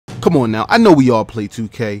Come on now, I know we all play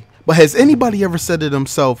 2K, but has anybody ever said to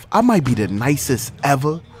themselves, I might be the nicest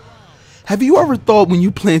ever? Have you ever thought when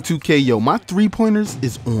you playing 2K, yo, my 3-pointers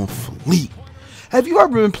is on fleek? Have you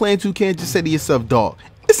ever been playing 2K and just said to yourself, dog,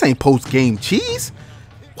 this ain't post-game cheese?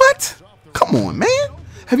 What? Come on, man.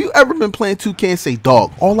 Have you ever been playing 2K and say,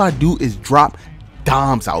 dog, all I do is drop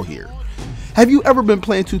dimes out here? Have you ever been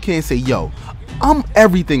playing 2K and say, yo, I'm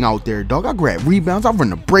everything out there, dog. I grab rebounds, I run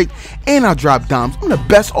the break, and I drop dimes. I'm the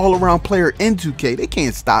best all-around player in 2K. They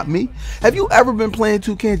can't stop me. Have you ever been playing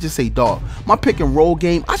 2K and just say, dog, my pick and roll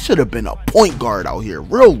game, I should have been a point guard out here.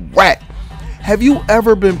 Real rat. Have you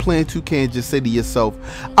ever been playing 2K and just say to yourself,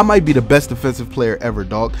 I might be the best defensive player ever,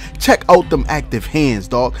 dog. Check out them active hands,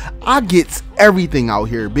 dog. I gets everything out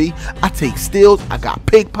here, B. I take steals, I got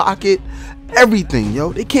pickpocket, everything,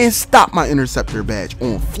 yo. They can't stop my interceptor badge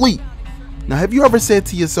on fleek. Now, have you ever said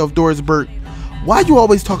to yourself, Dorisberg, why you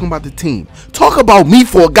always talking about the team? Talk about me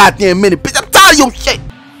for a goddamn minute, bitch. I'm tired of your shit.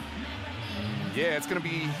 Yeah, I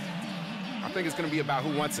think it's going to be about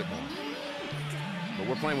who wants it more. But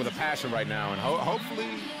we're playing with a passion right now, and hopefully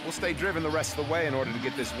we'll stay driven the rest of the way in order to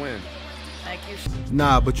get this win. Thank you.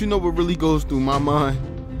 Nah, but you know what really goes through my mind?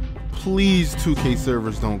 Please, 2K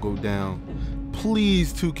servers don't go down.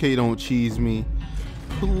 Please, 2K don't cheese me.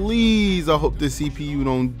 Please, I hope the CPU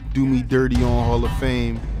don't do me dirty on Hall of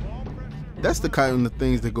Fame. That's the kind of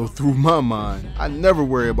things that go through my mind. I never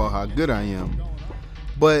worry about how good I am.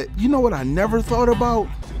 But you know what I never thought about?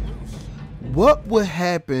 What would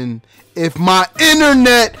happen if my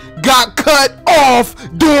internet got cut off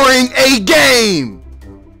during a game?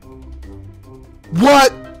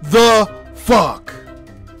 What the fuck?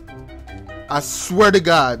 I swear to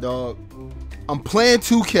God, dog. I'm playing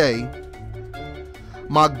 2K.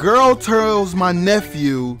 My girl tells my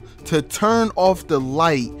nephew to turn off the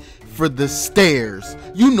light for the stairs.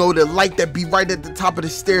 You know, the light that be right at the top of the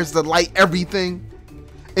stairs to light everything.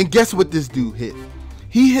 And guess what this dude hit?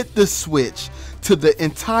 He hit the switch to the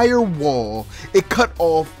entire wall. It cut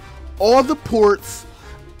off all the ports,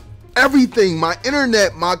 everything, my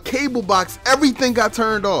internet, my cable box, everything got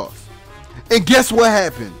turned off. And guess what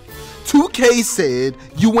happened? 2K said,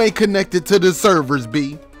 you ain't connected to the servers,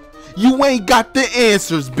 B. You ain't got the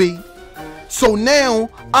answers, B. So now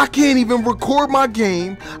I can't even record my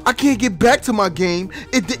game. I can't get back to my game.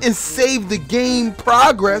 It didn't save the game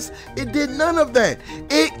progress. It did none of that.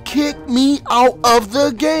 It kicked me out of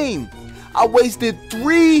the game. I wasted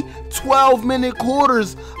 3 12-minute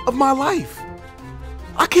quarters of my life.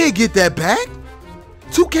 I can't get that back.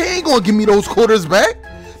 2K ain't gonna give me those quarters back.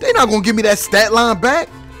 They not gonna give me that stat line back.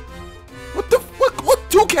 What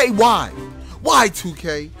 2K? Why? Why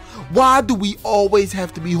 2K? Why do we always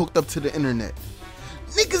have to be hooked up to the internet?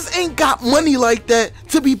 Niggas ain't got money like that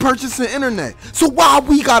to be purchasing internet. So why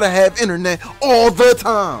we gotta have internet all the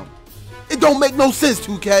time? It don't make no sense,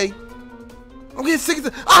 2K. I'm getting sick of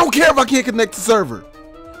it. I don't care if I can't connect to server.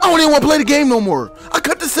 I don't even want to play the game no more. I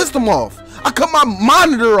cut the system off. I cut my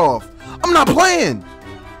monitor off. I'm not playing.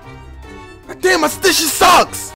 God damn, this shit sucks.